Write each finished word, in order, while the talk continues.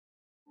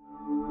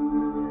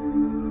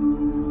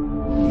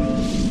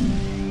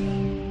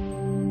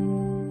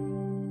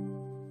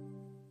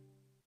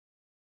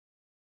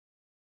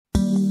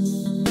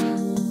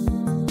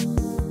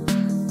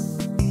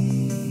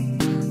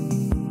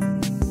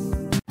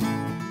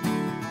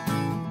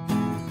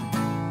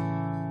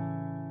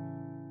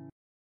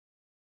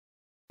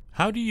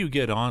How do you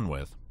get on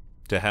with,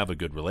 to have a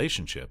good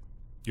relationship,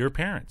 your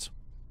parents?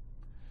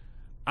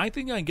 I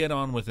think I get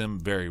on with them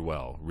very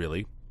well,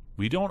 really.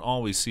 We don't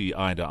always see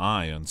eye to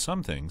eye on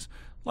some things,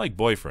 like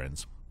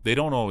boyfriends. They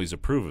don't always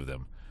approve of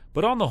them,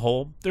 but on the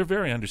whole, they're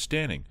very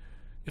understanding.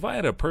 If I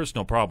had a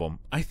personal problem,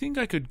 I think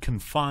I could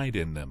confide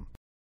in them.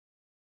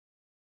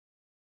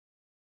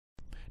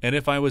 And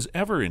if I was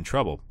ever in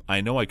trouble,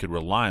 I know I could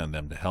rely on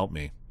them to help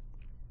me.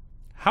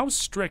 How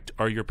strict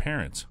are your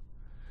parents?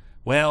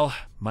 Well,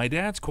 my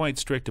dad's quite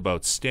strict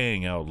about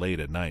staying out late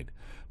at night,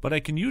 but I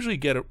can usually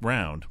get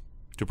around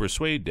to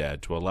persuade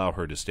Dad to allow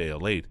her to stay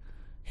out late.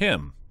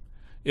 Him.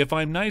 If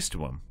I'm nice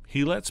to him,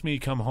 he lets me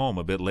come home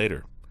a bit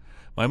later.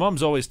 My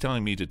mom's always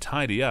telling me to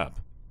tidy up,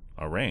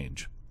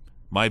 arrange,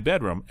 my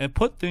bedroom and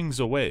put things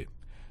away.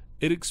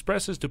 It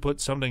expresses to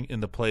put something in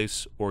the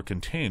place or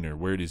container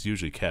where it is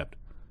usually kept,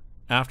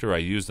 after I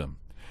use them.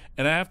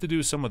 And I have to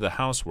do some of the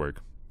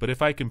housework, but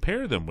if I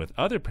compare them with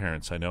other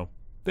parents I know,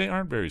 they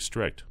aren't very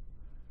strict.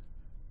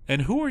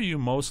 And who are you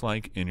most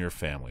like in your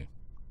family?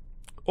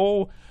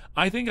 Oh,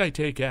 I think I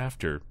take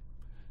after,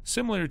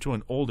 similar to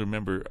an older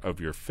member of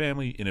your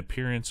family in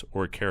appearance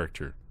or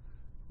character.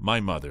 My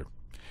mother.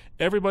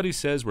 Everybody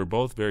says we're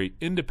both very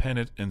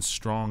independent and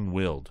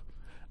strong-willed.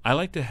 I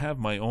like to have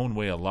my own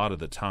way a lot of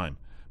the time,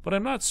 but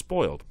I'm not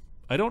spoiled.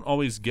 I don't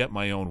always get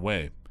my own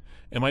way,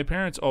 and my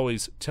parents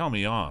always tell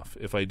me off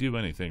if I do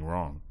anything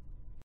wrong.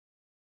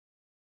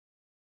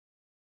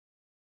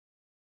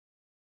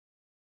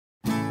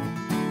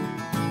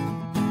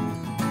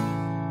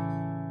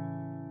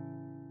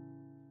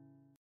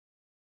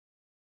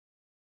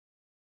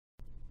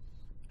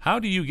 How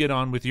do you get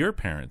on with your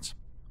parents?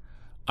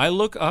 I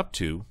look up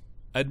to,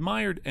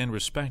 admired and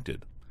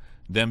respected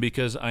them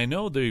because I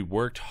know they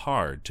worked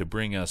hard to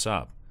bring us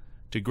up,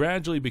 to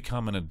gradually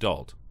become an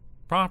adult,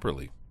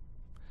 properly.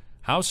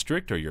 How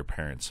strict are your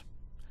parents?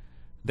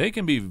 They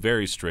can be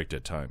very strict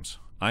at times.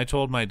 I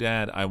told my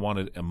dad I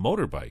wanted a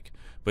motorbike,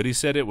 but he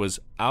said it was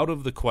out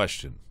of the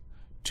question,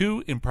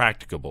 too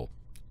impracticable,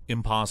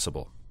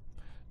 impossible.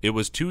 It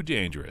was too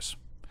dangerous.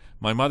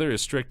 My mother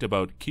is strict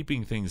about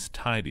keeping things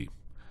tidy.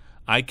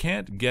 I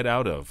can't get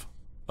out of,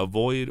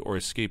 avoid or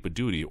escape a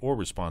duty or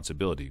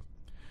responsibility,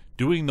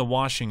 doing the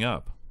washing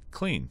up,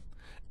 clean,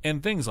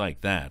 and things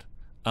like that,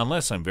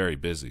 unless I'm very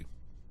busy.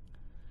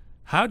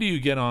 How do you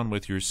get on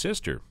with your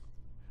sister?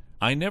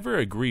 I never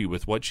agree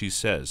with what she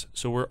says,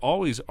 so we're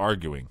always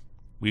arguing.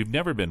 We've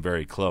never been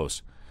very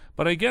close,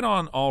 but I get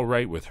on all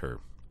right with her.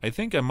 I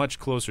think I'm much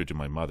closer to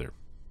my mother.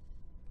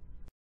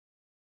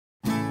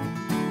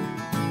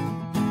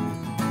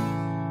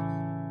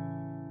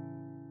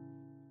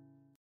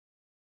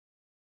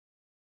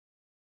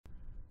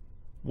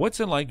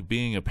 What's it like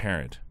being a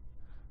parent?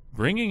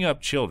 Bringing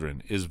up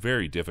children is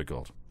very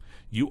difficult.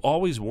 You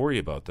always worry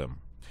about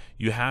them.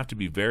 You have to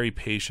be very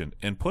patient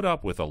and put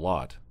up with a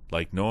lot,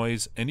 like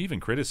noise and even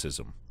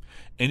criticism.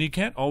 And you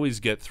can't always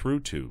get through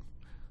to,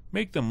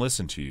 make them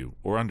listen to you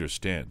or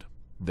understand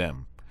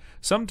them.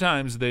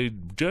 Sometimes they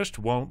just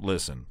won't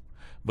listen.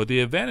 But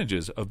the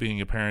advantages of being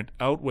a parent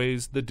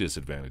outweighs the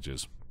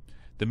disadvantages.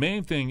 The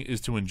main thing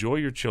is to enjoy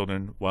your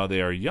children while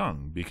they are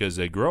young because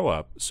they grow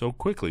up so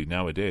quickly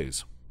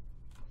nowadays.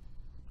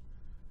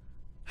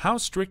 How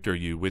strict are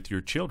you with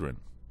your children?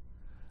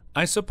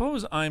 I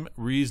suppose I'm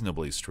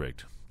reasonably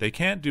strict. They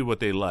can't do what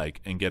they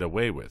like and get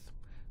away with.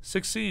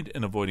 Succeed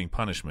in avoiding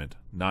punishment,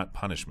 not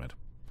punishment.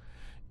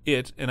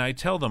 And I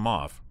tell them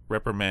off,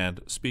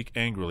 reprimand, speak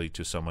angrily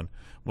to someone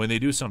when they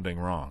do something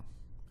wrong.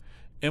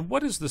 And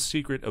what is the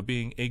secret of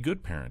being a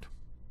good parent?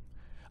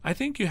 I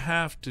think you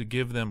have to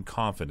give them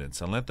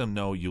confidence and let them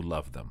know you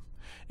love them.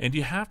 And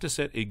you have to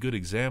set a good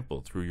example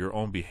through your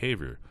own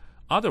behavior.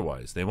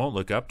 Otherwise, they won't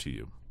look up to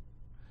you.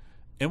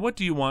 And what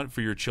do you want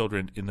for your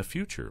children in the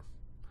future?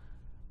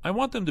 I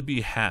want them to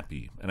be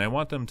happy, and I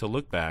want them to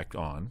look back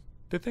on,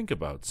 to think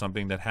about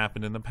something that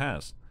happened in the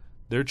past,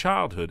 their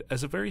childhood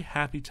as a very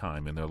happy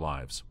time in their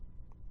lives.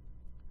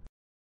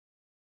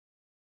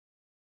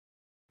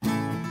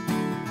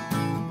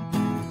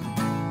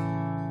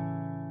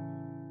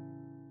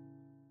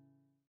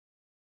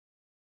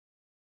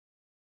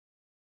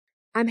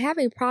 I'm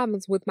having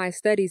problems with my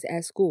studies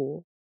at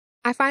school.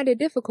 I find it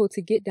difficult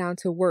to get down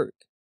to work,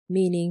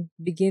 meaning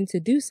begin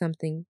to do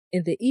something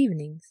in the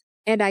evenings,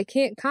 and I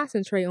can't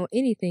concentrate on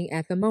anything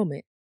at the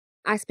moment.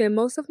 I spend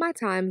most of my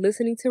time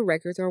listening to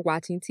records or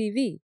watching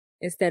TV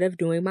instead of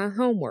doing my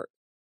homework.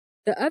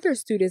 The other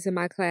students in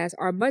my class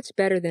are much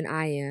better than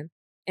I am,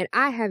 and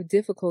I have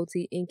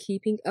difficulty in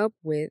keeping up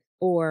with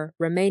or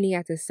remaining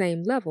at the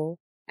same level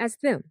as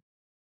them.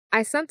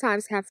 I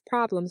sometimes have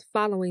problems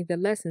following the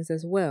lessons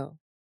as well.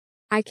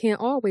 I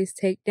can't always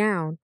take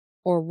down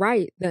or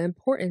write the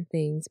important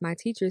things my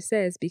teacher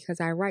says because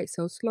I write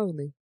so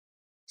slowly.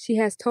 She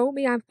has told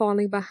me I'm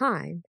falling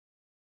behind,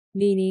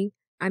 meaning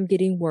I'm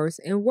getting worse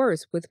and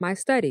worse with my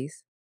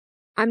studies.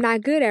 I'm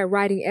not good at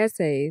writing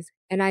essays,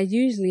 and I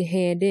usually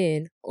hand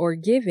in or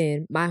give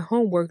in my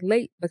homework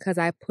late because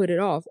I put it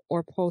off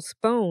or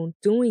postpone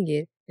doing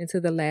it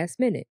until the last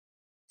minute.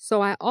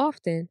 So I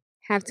often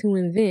have to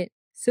invent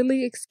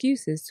silly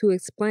excuses to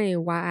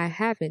explain why I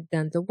haven't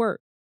done the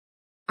work.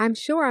 I'm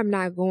sure I'm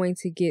not going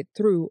to get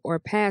through or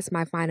pass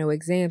my final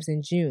exams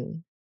in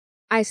June.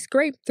 I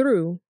scraped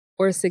through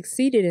or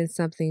succeeded in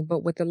something,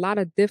 but with a lot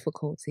of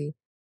difficulty.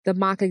 The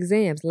mock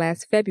exams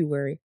last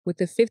February with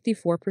a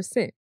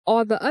 54%.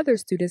 All the other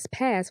students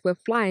passed with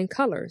flying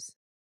colors.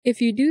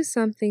 If you do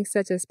something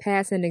such as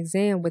pass an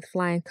exam with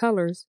flying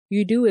colors,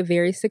 you do it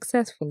very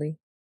successfully.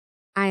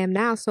 I am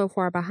now so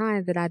far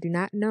behind that I do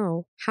not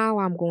know how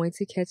I'm going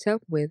to catch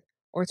up with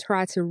or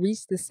try to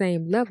reach the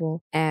same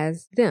level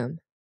as them.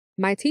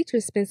 My teacher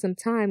spent some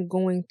time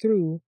going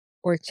through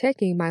or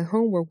checking my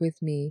homework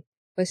with me,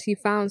 but she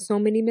found so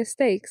many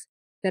mistakes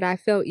that I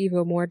felt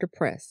even more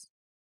depressed.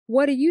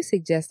 What do you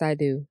suggest I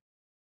do?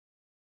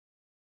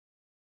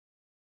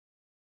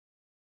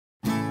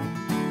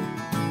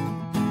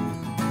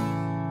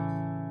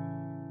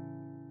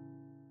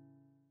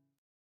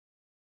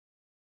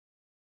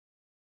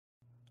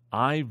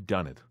 I've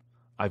done it.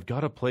 I've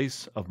got a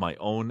place of my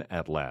own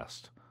at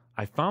last.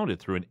 I found it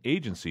through an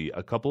agency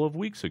a couple of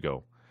weeks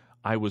ago.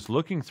 I was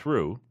looking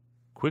through,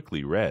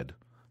 quickly read,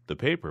 the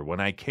paper when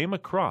I came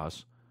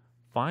across,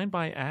 find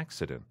by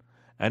accident,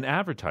 an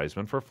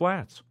advertisement for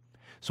flats.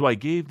 So I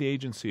gave the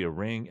agency a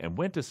ring and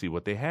went to see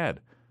what they had.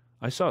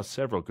 I saw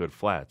several good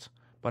flats,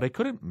 but I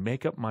couldn't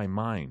make up my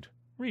mind,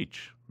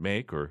 reach,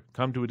 make, or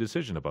come to a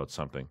decision about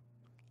something.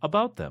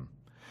 About them.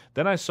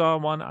 Then I saw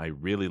one I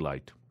really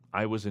liked.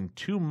 I was in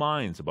two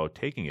minds about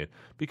taking it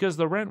because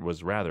the rent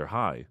was rather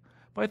high,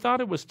 but I thought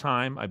it was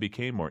time I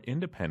became more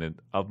independent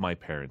of my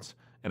parents,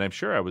 and I'm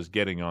sure I was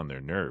getting on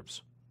their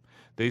nerves.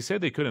 They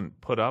said they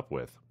couldn't put up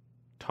with,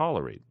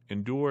 tolerate,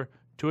 endure,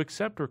 to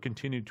accept or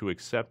continue to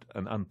accept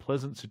an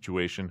unpleasant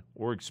situation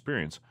or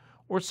experience,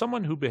 or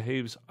someone who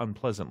behaves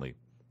unpleasantly,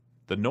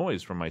 the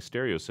noise from my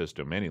stereo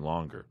system any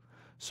longer.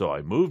 So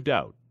I moved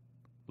out,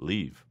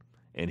 leave,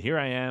 and here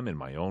I am in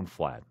my own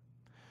flat.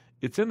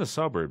 It's in the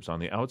suburbs on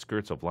the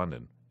outskirts of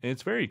London, and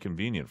it's very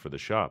convenient for the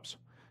shops.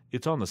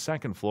 It's on the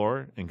second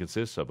floor and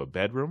consists of a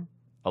bedroom,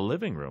 a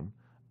living room,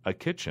 a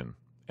kitchen,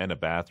 and a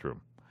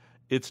bathroom.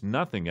 It's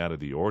nothing out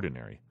of the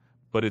ordinary,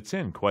 but it's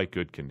in quite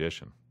good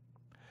condition.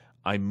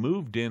 I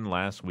moved in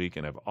last week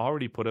and have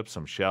already put up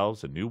some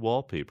shelves and new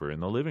wallpaper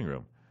in the living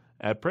room.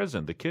 At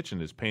present, the kitchen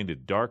is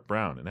painted dark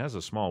brown and has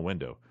a small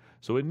window,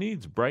 so it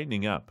needs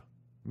brightening up.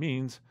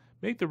 Means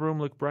make the room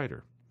look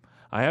brighter.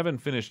 I haven't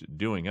finished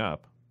doing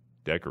up,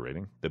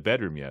 decorating, the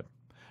bedroom yet.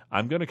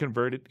 I'm going to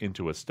convert it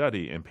into a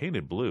study and paint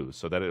it blue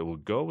so that it will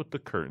go with the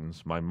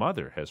curtains my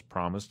mother has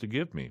promised to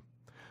give me.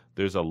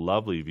 There's a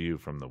lovely view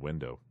from the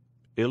window.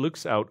 It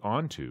looks out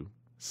onto,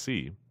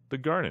 the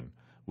garden,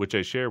 which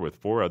I share with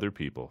 4 other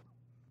people.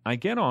 I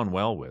get on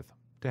well with,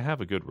 to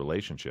have a good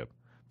relationship,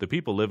 the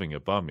people living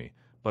above me,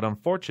 but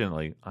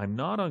unfortunately I'm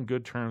not on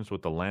good terms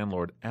with the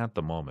landlord at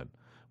the moment.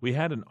 We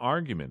had an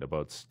argument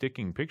about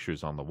sticking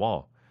pictures on the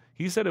wall.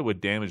 He said it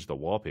would damage the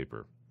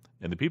wallpaper.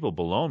 And the people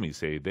below me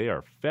say they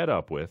are fed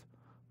up with,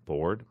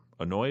 bored,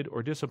 annoyed,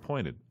 or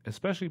disappointed,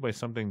 especially by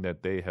something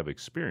that they have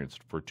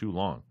experienced for too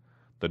long,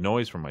 the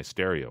noise from my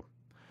stereo.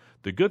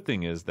 The good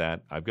thing is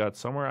that I've got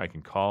somewhere I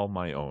can call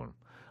my own.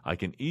 I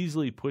can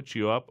easily put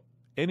you up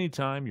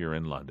anytime you're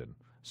in London,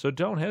 so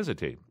don't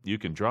hesitate. You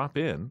can drop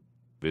in,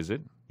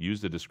 visit,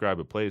 use to describe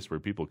a place where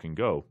people can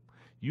go,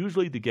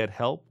 usually to get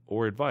help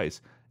or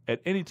advice at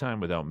any time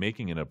without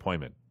making an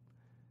appointment.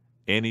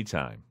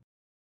 Anytime.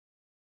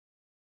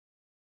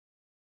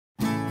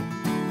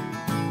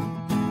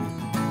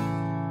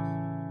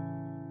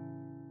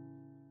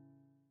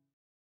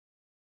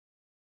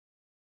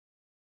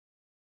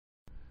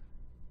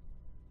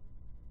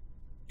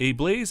 A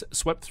blaze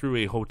swept through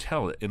a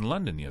hotel in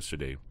London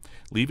yesterday,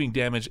 leaving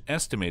damage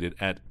estimated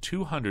at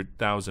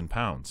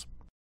 £200,000.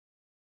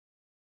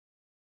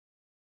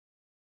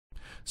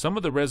 Some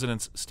of the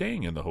residents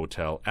staying in the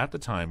hotel at the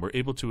time were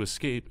able to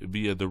escape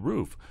via the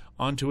roof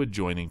onto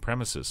adjoining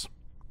premises.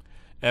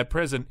 At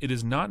present, it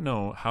is not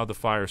known how the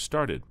fire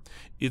started.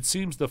 It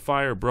seems the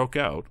fire broke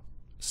out,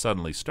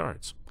 suddenly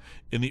starts,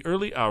 in the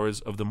early hours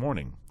of the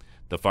morning.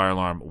 The fire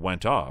alarm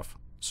went off,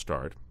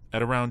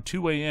 at around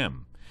 2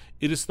 a.m.,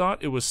 It is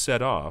thought it was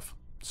set off,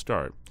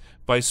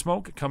 by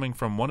smoke coming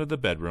from one of the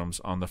bedrooms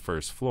on the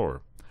first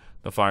floor.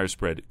 The fire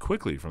spread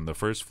quickly from the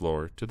first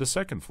floor to the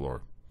second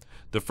floor.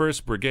 The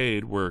first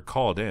brigade were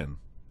called in,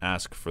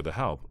 asked for the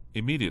help,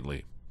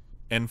 immediately,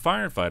 and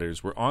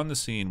firefighters were on the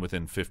scene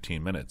within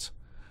 15 minutes.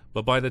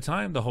 But by the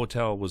time the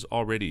hotel was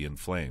already in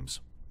flames.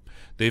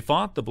 They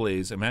fought the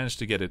blaze and managed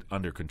to get it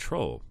under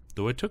control,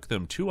 though it took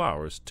them 2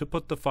 hours to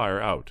put the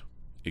fire out,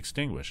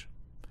 extinguish.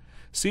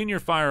 Senior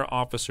Fire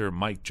Officer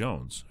Mike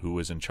Jones, who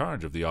was in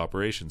charge of the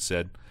operation,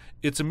 said,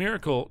 "It's a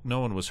miracle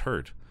no one was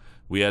hurt.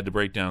 We had to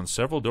break down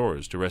several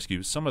doors to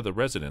rescue some of the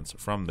residents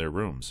from their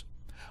rooms.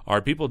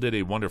 Our people did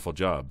a wonderful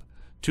job.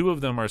 2 of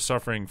them are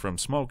suffering from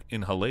smoke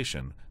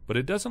inhalation, but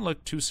it doesn't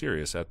look too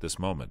serious at this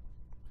moment."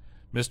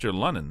 Mr.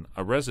 Lunnan,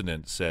 a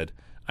resident, said,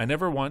 "I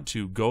never want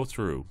to go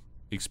through,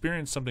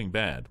 experience something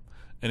bad,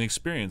 an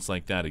experience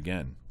like that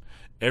again.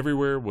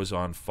 Everywhere was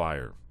on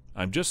fire.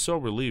 I'm just so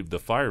relieved the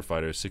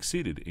firefighters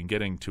succeeded in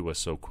getting to us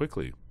so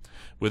quickly.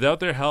 Without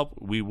their help,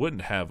 we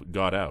wouldn't have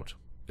got out,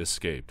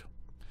 escaped.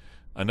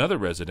 Another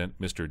resident,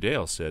 Mr.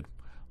 Dale, said,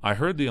 I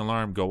heard the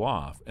alarm go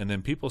off, and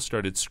then people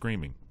started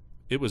screaming.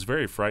 It was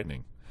very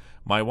frightening.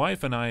 My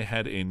wife and I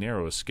had a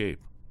narrow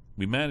escape.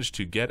 We managed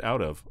to get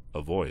out of,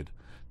 avoid,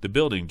 the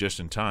building just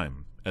in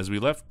time. As we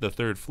left the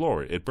third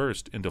floor, it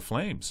burst into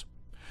flames.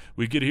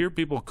 We could hear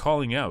people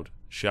calling out,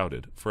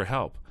 shouted, for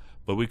help,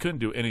 but we couldn't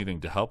do anything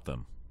to help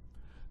them.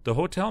 The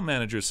hotel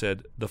manager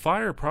said the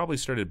fire probably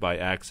started by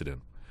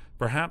accident.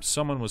 Perhaps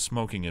someone was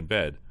smoking in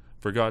bed,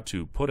 forgot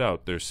to put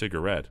out their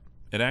cigarette,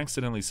 and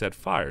accidentally set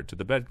fire to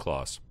the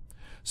bedclothes.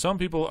 Some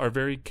people are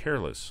very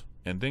careless,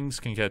 and things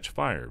can catch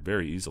fire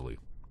very easily.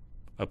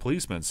 A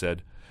policeman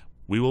said,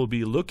 we will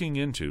be looking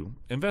into,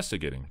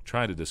 investigating,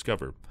 try to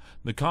discover,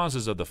 the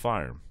causes of the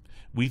fire.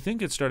 We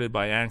think it started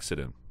by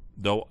accident,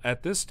 though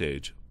at this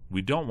stage,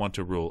 we don't want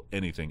to rule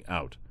anything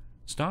out.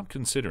 Stop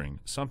considering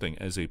something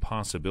as a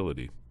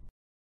possibility.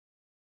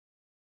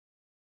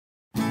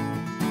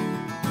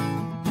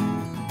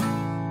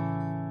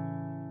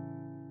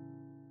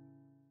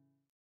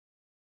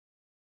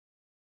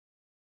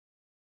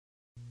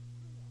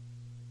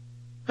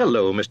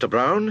 Hello, Mr.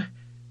 Brown.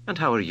 And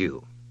how are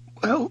you?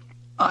 Well,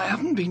 I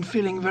haven't been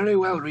feeling very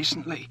well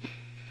recently.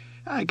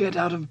 I get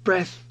out of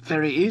breath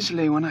very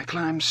easily when I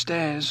climb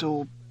stairs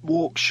or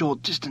walk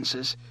short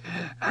distances.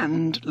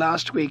 And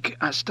last week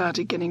I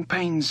started getting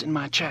pains in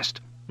my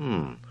chest.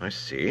 I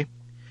see.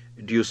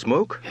 Do you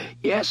smoke?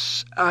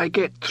 Yes, I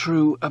get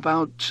through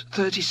about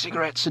 30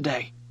 cigarettes a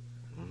day.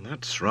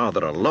 That's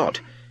rather a lot.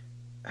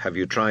 Have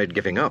you tried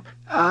giving up?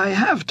 I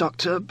have,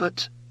 Doctor,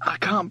 but I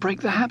can't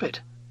break the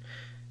habit.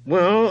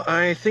 Well,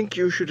 I think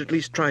you should at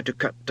least try to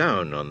cut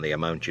down on the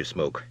amount you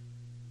smoke.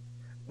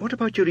 What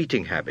about your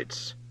eating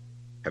habits?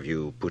 Have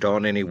you put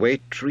on any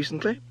weight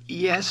recently?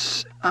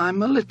 Yes,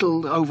 I'm a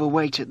little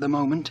overweight at the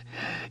moment.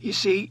 You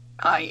see,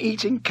 I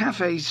eat in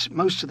cafes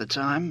most of the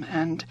time,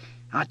 and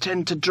I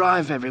tend to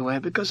drive everywhere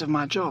because of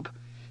my job.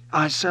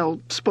 I sell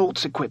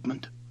sports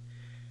equipment.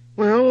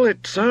 Well,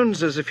 it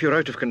sounds as if you're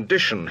out of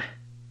condition.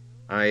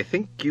 I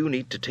think you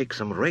need to take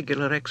some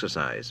regular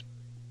exercise.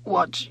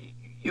 What,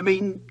 you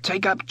mean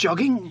take up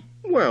jogging?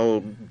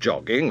 Well,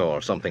 jogging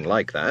or something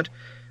like that.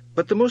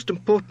 But the most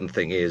important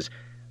thing is,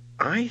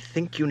 I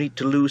think you need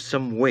to lose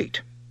some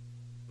weight.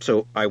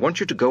 So I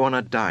want you to go on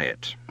a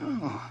diet.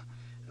 Oh,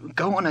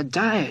 go on a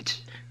diet?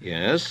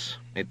 Yes,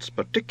 it's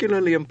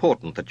particularly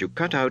important that you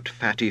cut out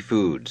fatty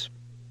foods.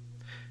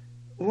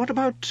 What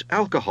about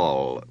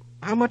alcohol?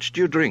 How much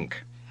do you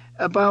drink?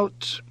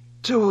 About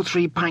 2 or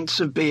 3 pints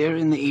of beer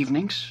in the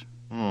evenings.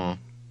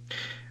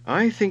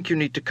 I think you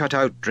need to cut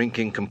out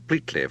drinking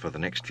completely for the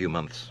next few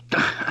months.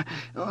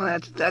 Well,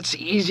 that's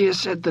easier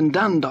said than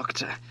done,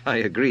 Doctor. I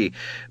agree,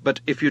 but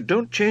if you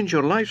don't change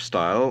your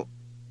lifestyle,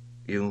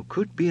 you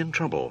could be in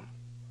trouble.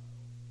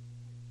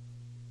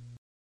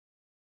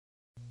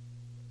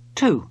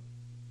 2.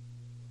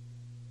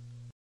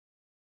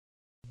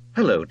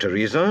 Hello,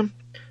 Teresa.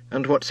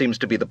 And what seems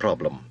to be the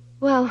problem?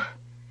 Well,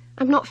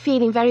 I'm not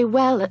feeling very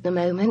well at the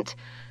moment.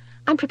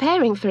 I'm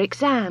preparing for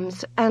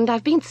exams, and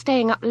I've been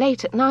staying up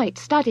late at night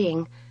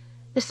studying.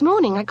 This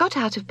morning I got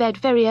out of bed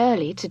very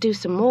early to do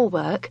some more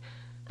work,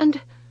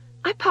 and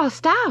I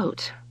passed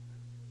out.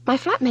 My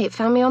flatmate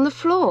found me on the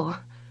floor.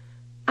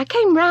 I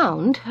came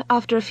round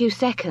after a few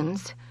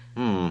seconds.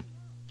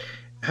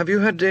 Have you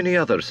had any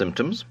other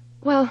symptoms?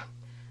 Well,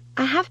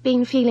 I have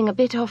been feeling a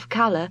bit off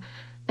colour,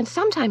 and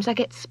sometimes I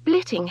get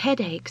splitting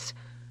headaches.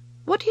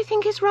 What do you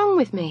think is wrong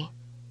with me?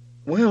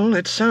 Well,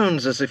 it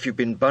sounds as if you've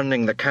been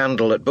burning the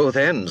candle at both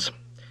ends.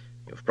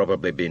 You've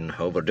probably been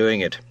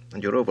overdoing it,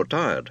 and you're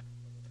overtired.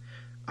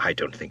 I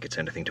don't think it's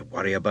anything to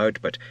worry about,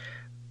 but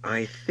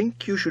I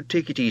think you should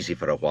take it easy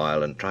for a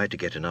while and try to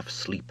get enough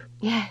sleep.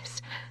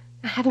 Yes,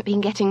 I haven't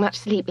been getting much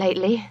sleep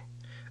lately.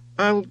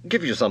 I'll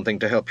give you something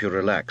to help you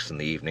relax in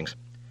the evenings.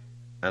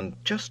 And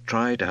just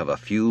try to have a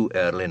few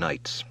early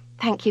nights.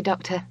 Thank you,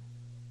 Doctor.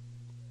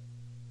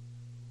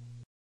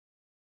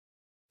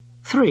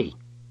 3.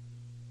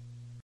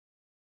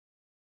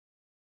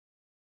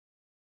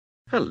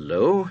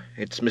 Hello,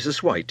 it's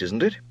Mrs. White,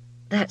 isn't it?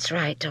 That's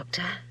right,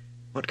 Doctor.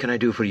 What can I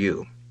do for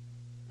you?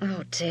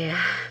 Oh, dear.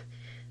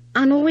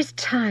 I'm always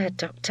tired,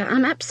 Doctor.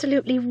 I'm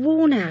absolutely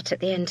worn out at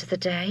the end of the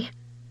day.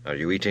 Are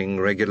you eating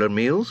regular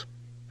meals?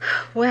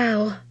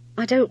 Well,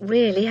 I don't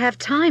really have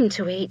time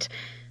to eat.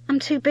 I'm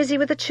too busy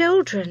with the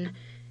children.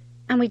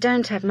 And we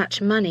don't have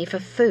much money for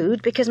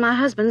food because my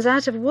husband's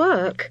out of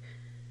work.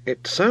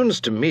 It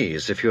sounds to me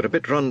as if you're a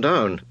bit run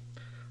down.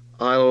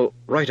 I'll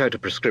write out a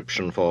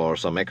prescription for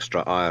some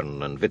extra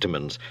iron and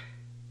vitamins,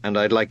 and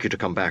I'd like you to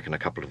come back in a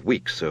couple of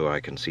weeks so I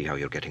can see how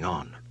you're getting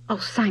on. Oh,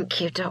 thank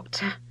you,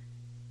 Doctor.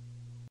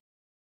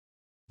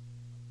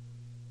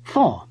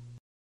 4.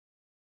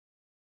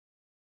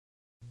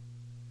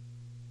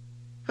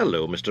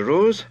 Hello, Mr.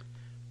 Rose.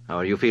 How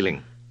are you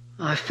feeling?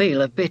 I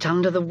feel a bit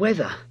under the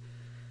weather.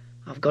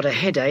 I've got a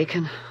headache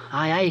and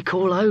I ache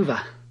all over.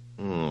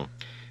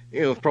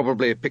 You've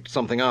probably picked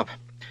something up.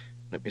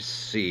 Let me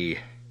see.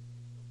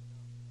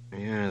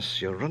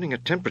 Yes, you're running a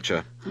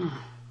temperature.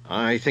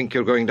 I think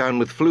you're going down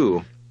with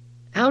flu.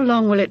 How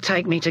long will it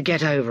take me to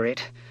get over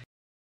it?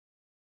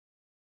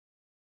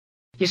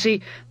 You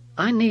see,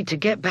 I need to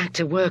get back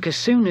to work as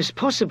soon as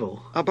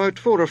possible. About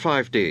 4 or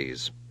 5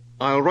 days.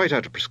 I'll write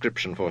out a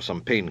prescription for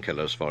some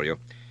painkillers for you.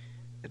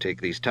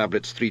 Take these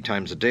tablets 3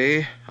 times a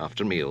day,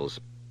 after meals.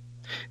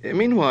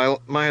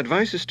 Meanwhile, my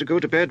advice is to go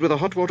to bed with a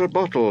hot water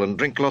bottle and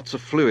drink lots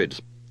of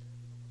fluids.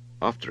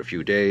 After a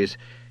few days,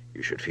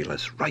 you should feel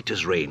as right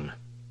as rain.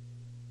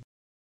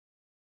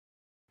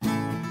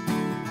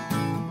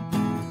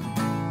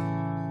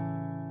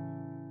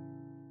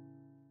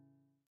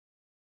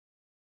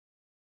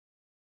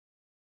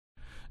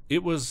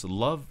 It was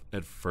love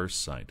at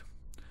first sight.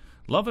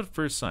 Love at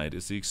first sight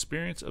is the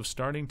experience of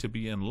starting to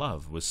be in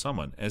love with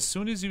someone as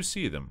soon as you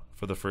see them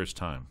for the first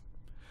time.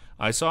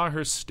 I saw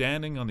her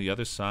standing on the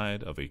other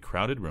side of a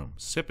crowded room,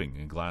 sipping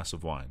a glass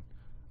of wine.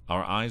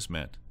 Our eyes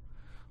met.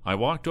 I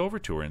walked over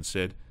to her and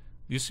said,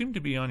 "You seem to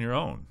be on your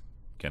own.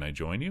 Can I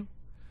join you?"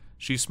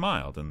 She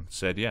smiled and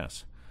said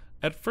yes.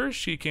 At first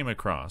she came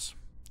across,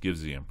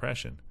 gives the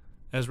impression,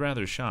 as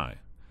rather shy.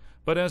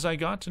 But as I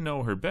got to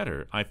know her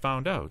better, I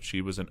found out she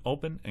was an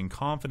open and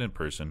confident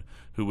person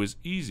who was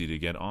easy to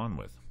get on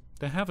with,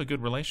 to have a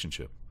good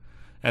relationship.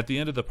 At the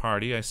end of the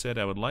party, I said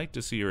I would like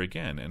to see her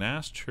again and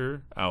asked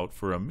her out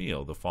for a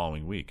meal the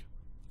following week.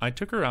 I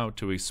took her out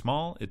to a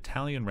small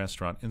Italian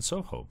restaurant in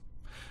Soho.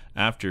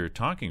 After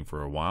talking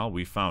for a while,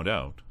 we found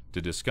out,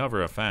 to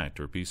discover a fact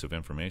or piece of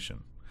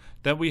information,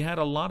 that we had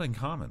a lot in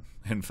common.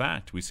 In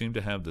fact, we seemed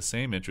to have the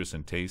same interests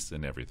and tastes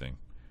in everything.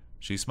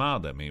 She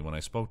smiled at me when I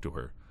spoke to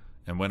her,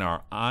 and when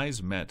our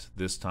eyes met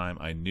this time,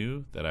 I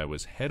knew that I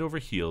was head over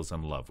heels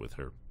in love with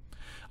her.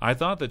 I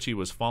thought that she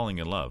was falling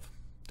in love,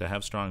 to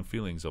have strong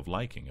feelings of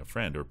liking a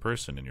friend or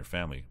person in your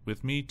family,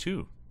 with me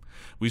too.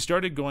 We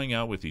started going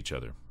out with each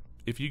other.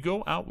 If you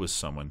go out with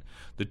someone,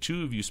 the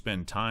two of you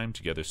spend time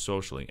together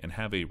socially and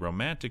have a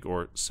romantic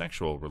or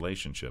sexual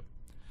relationship.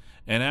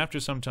 And after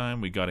some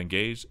time, we got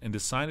engaged and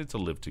decided to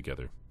live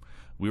together.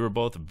 We were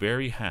both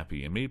very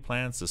happy and made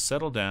plans to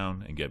settle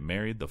down and get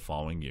married the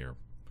following year.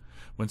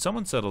 When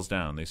someone settles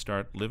down, they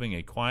start living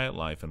a quiet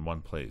life in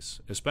one place,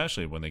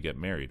 especially when they get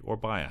married or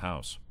buy a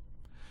house.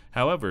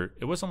 However,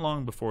 it wasn't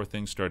long before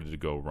things started to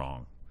go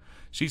wrong.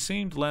 She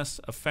seemed less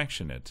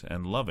affectionate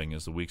and loving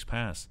as the weeks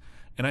passed,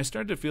 and I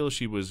started to feel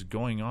she was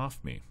going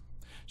off me.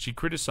 She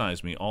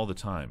criticized me all the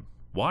time.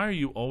 "Why are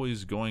you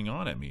always going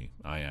on at me?"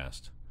 I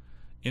asked.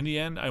 In the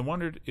end, I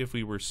wondered if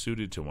we were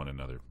suited to one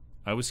another.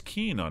 I was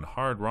keen on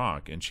hard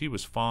rock, and she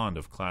was fond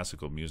of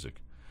classical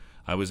music.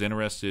 I was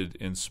interested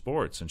in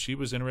sports, and she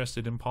was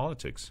interested in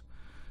politics.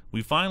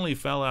 We finally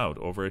fell out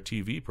over a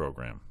TV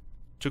program.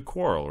 To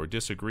quarrel or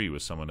disagree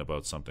with someone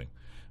about something.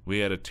 We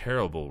had a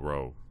terrible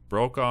row,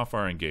 broke off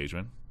our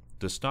engagement,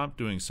 to stop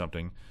doing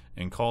something,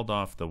 and called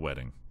off the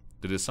wedding,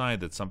 to decide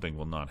that something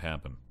will not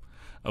happen.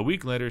 A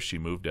week later, she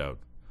moved out,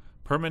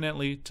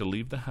 permanently to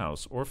leave the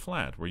house or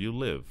flat where you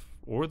live,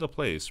 or the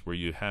place where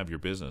you have your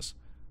business.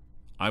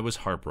 I was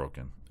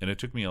heartbroken, and it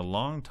took me a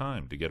long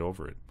time to get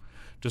over it,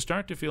 to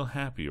start to feel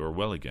happy or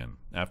well again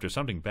after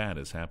something bad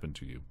has happened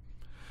to you.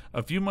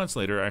 A few months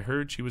later, I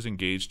heard she was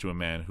engaged to a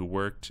man who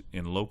worked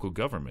in local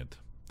government.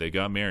 They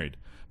got married,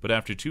 but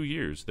after 2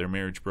 years, their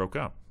marriage broke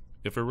up.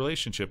 If a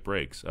relationship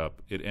breaks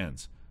up, it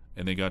ends,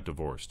 and they got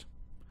divorced.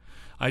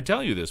 I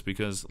tell you this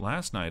because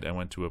last night I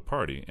went to a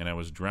party and I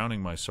was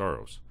drowning my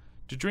sorrows.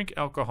 To drink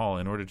alcohol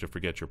in order to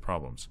forget your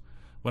problems.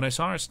 When I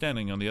saw her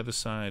standing on the other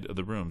side of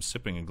the room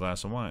sipping a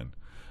glass of wine,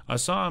 I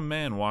saw a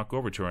man walk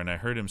over to her and I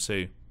heard him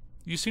say,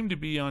 "You seem to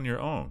be on your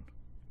own.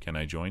 Can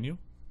I join you?"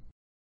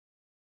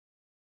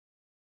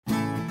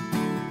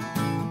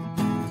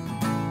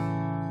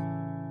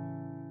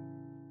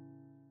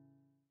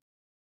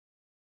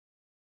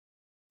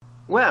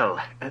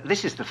 Well,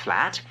 this is the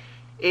flat.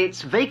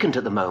 It's vacant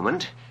at the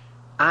moment.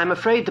 I'm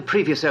afraid the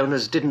previous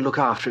owners didn't look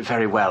after it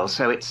very well,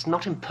 so it's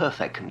not in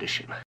perfect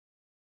condition.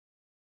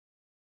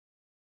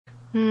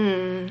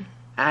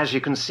 As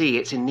you can see,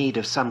 it's in need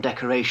of some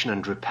decoration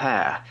and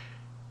repair.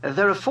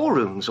 There are 4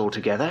 rooms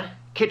altogether: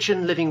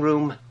 kitchen, living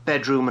room,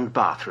 bedroom and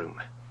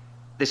bathroom.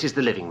 This is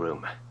the living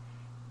room.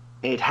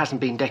 It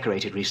hasn't been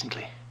decorated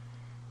recently.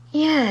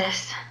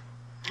 Yes,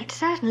 it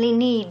certainly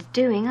needs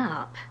doing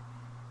up.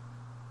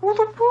 All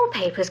the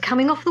wallpaper's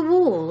coming off the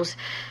walls,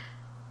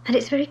 and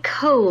it's very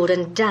cold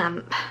and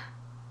damp.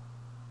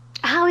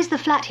 How is the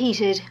flat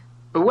heated?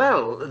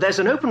 Well, there's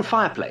an open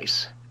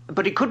fireplace,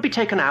 but it could be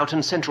taken out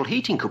and central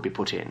heating could be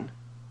put in.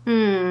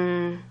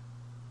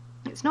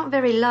 It's not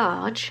very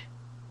large.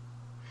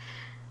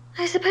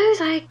 I suppose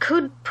I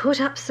could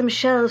put up some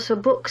shelves for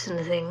books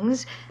and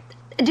things.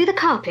 Do the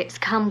carpets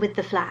come with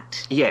the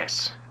flat?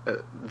 Yes,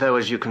 though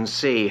as you can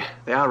see,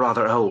 they are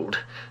rather old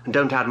and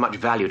don't add much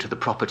value to the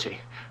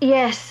property.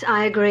 Yes,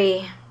 I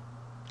agree.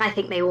 I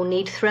think they all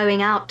need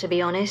throwing out, to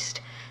be honest.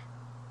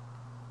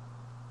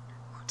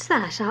 What's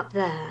that up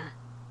there?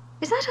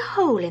 Is that a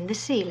hole in the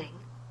ceiling?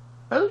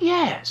 Oh,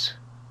 yes.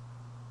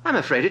 I'm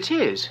afraid it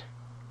is.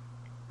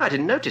 I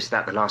didn't notice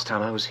that the last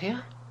time I was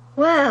here.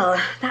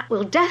 Well, that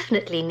will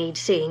definitely need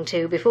seeing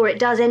to before it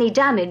does any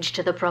damage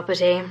to the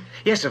property.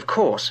 Yes, of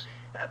course.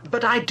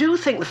 But I do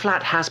think the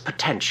flat has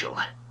potential.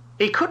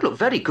 It could look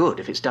very good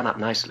if it's done up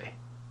nicely.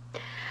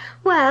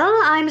 Well,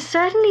 I'm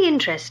certainly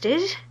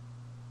interested.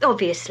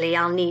 Obviously,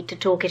 I'll need to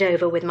talk it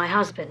over with my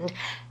husband.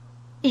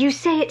 You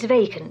say it's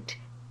vacant.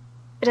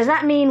 Does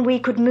that mean we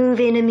could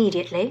move in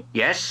immediately?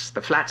 Yes,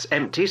 the flat's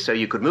empty, so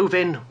you could move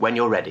in when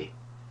you're ready.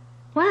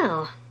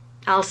 Well,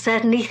 I'll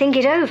certainly think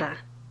it over.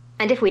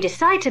 And if we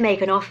decide to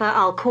make an offer,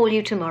 I'll call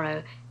you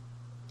tomorrow.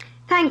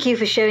 Thank you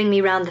for showing me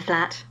round the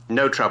flat.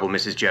 No trouble,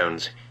 Mrs.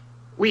 Jones.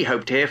 We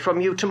hope to hear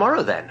from you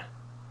tomorrow, then.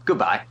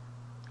 Goodbye.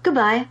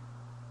 Goodbye.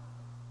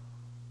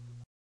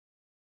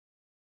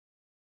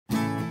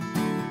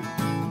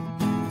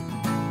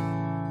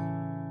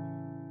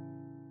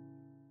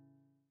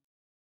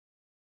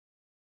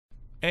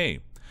 A.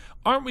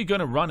 Aren't we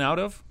going to run out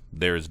of?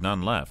 There's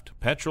none left.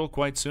 Petrol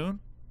quite soon?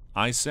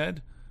 I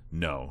said.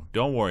 No,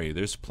 don't worry,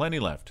 there's plenty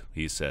left,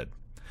 he said.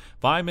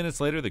 5 minutes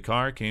later, the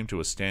car came to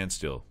a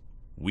standstill.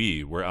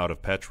 We were out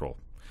of petrol.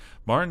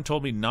 Martin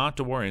told me not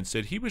to worry and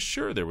said he was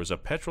sure there was a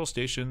petrol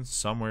station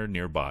somewhere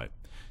nearby.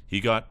 He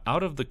got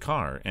out of the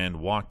car and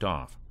walked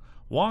off.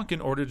 Walk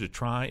in order to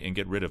try and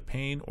get rid of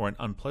pain or an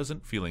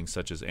unpleasant feeling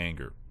such as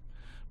anger.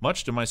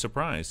 Much to my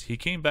surprise, he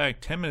came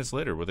back 10 minutes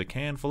later with a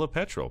can full of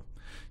petrol.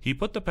 He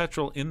put the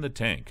petrol in the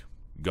tank,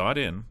 got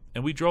in,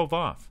 and we drove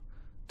off,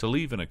 to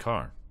leave in a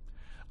car.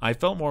 I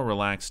felt more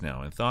relaxed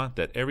now and thought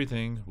that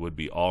everything would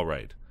be all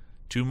right.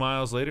 2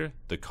 miles later,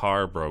 the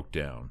car broke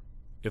down.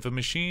 If a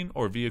machine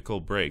or vehicle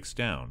breaks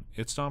down,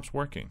 it stops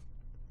working.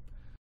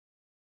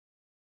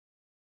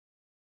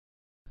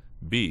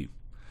 B.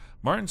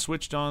 Martin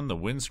switched on the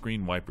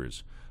windscreen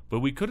wipers,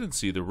 but we couldn't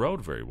see the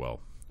road very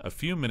well. A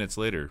few minutes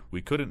later,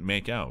 we couldn't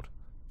make out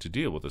to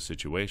deal with the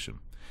situation.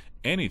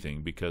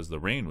 Anything because the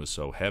rain was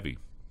so heavy.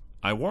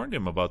 I warned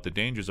him about the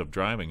dangers of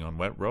driving on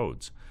wet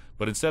roads,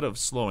 but instead of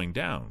slowing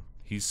down,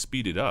 he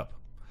speeded up.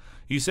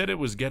 He said it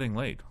was getting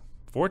late.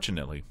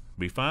 Fortunately,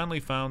 we finally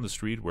found the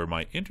street where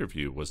my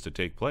interview was to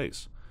take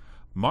place.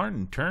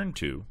 Martin turned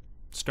to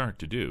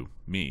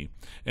me,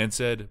 and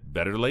said,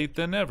 "Better late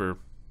than never."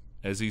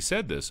 As he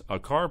said this, a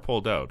car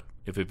pulled out.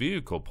 If a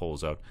vehicle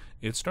pulls out,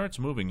 it starts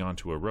moving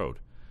onto a road.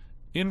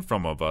 In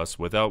front of us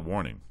without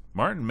warning.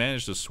 Martin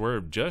managed to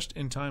swerve just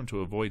in time to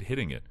avoid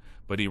hitting it,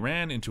 but he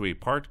ran into a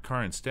parked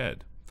car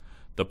instead.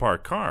 The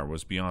parked car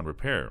was beyond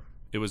repair.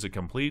 It was a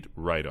complete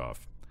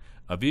write-off.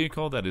 A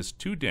vehicle that is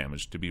too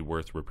damaged to be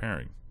worth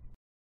repairing.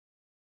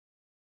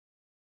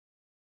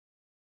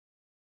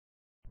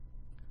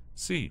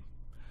 C.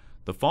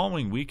 The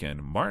following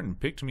weekend, Martin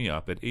picked me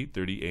up at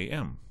 8:30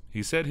 a.m.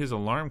 He said his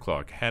alarm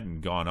clock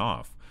hadn't gone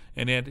off,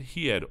 and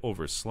he had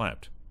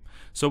overslept.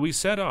 So we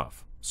set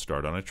off,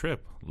 start on a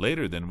trip,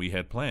 later than we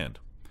had planned.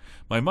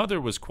 My mother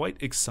was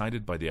quite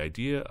excited by the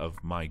idea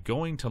of my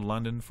going to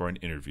London for an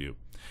interview,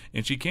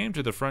 and she came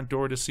to the front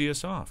door to see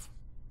us off,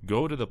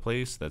 go to the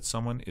place that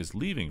someone is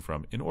leaving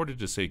from in order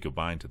to say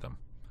goodbye to them.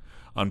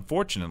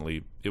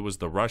 Unfortunately, it was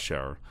the rush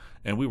hour,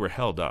 and we were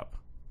held up,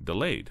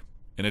 delayed,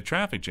 in a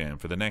traffic jam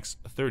for the next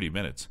 30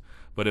 minutes,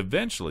 but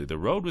eventually the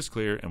road was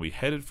clear and we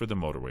headed for the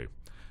motorway.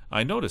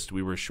 I noticed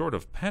we were short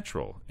of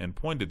petrol and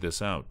pointed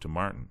this out to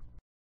Martin.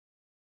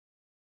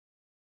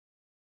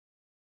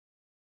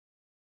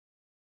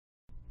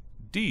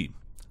 D.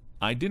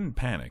 I didn't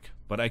panic,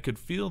 but I could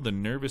feel the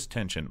nervous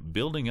tension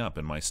building up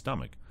in my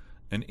stomach,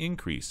 an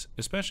increase,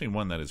 especially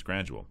one that is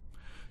gradual.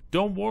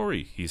 "Don't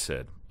worry," he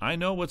said. "I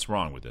know what's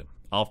wrong with it.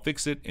 I'll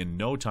fix it in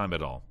no time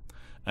at all."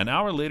 An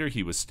hour later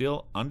he was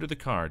still under the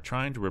car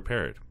trying to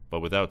repair it, but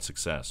without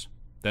success.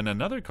 Then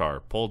another car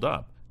pulled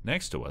up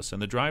next to us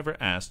and the driver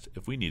asked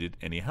if we needed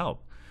any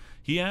help.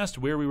 He asked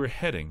where we were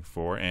heading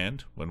for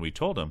and, when we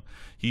told him,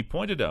 he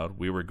pointed out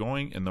we were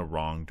going in the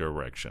wrong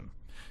direction.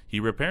 He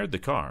repaired the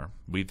car,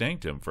 we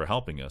thanked him for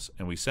helping us,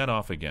 and we set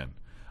off again.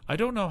 I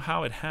don't know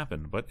how it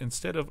happened, but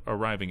instead of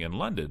arriving in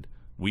London,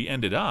 we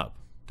ended up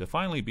to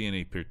finally be in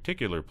a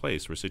particular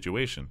place or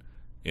situation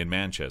in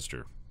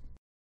Manchester.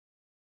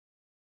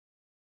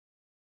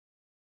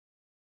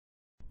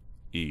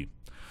 E.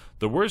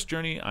 The worst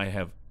journey I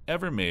have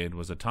ever made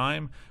was a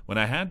time when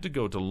I had to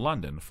go to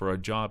London for a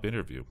job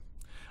interview.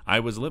 I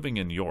was living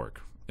in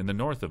York, in the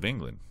north of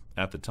England,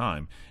 at the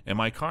time, and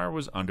my car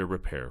was under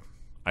repair.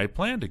 I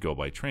planned to go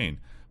by train,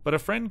 but a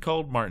friend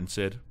called Martin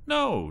said,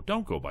 "No,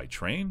 don't go by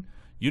train.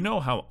 You know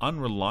how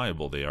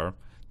unreliable they are.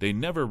 They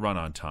never run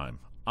on time.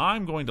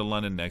 I'm going to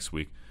London next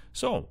week,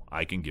 so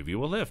I can give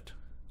you a lift."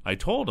 I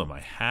told him I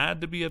had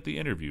to be at the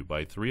interview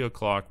by 3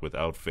 o'clock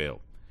without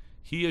fail.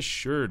 He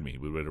assured me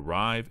we would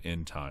arrive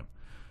in time.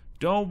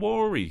 "Don't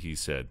worry," he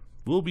said.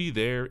 "We'll be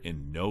there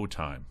in no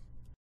time."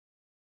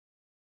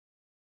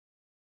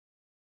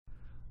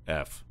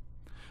 F.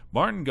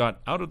 Martin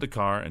got out of the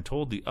car and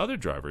told the other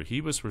driver he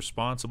was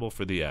responsible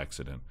for the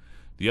accident.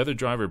 The other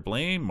driver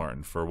blamed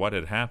Martin for what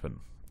had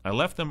happened. I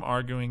left them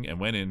arguing and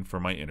went in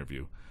for my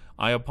interview.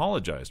 I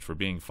apologized for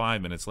being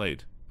 5 minutes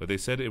late, but they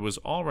said it was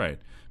all right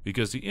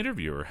because the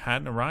interviewer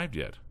hadn't arrived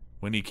yet.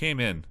 When he came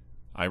in,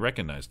 I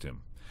recognized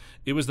him.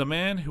 It was the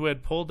man who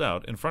had pulled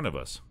out in front of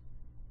us.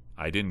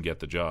 I didn't get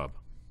the job.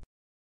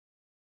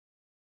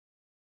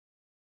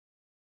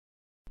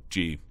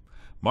 G.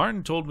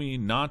 Martin told me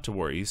not to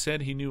worry. He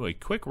said he knew a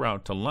quick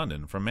route to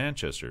London from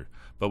Manchester,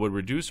 but would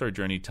reduce our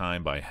journey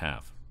time by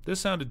half. This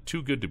sounded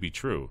too good to be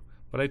true,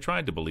 but I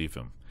tried to believe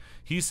him.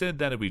 He said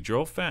that if we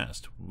drove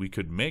fast, we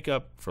could make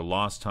up for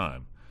lost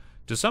time.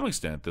 To some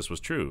extent, this was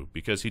true,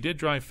 because he did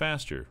drive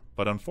faster,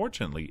 but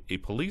unfortunately, a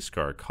police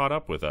car caught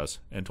up with us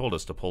and told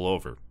us to pull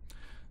over.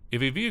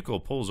 If a vehicle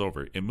pulls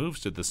over, it moves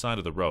to the side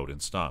of the road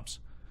and stops.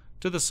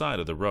 To the side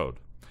of the road.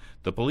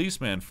 The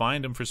policeman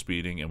fined him for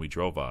speeding, and we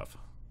drove off.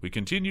 We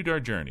continued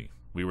our journey.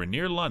 We were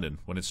near London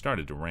when it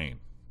started to rain.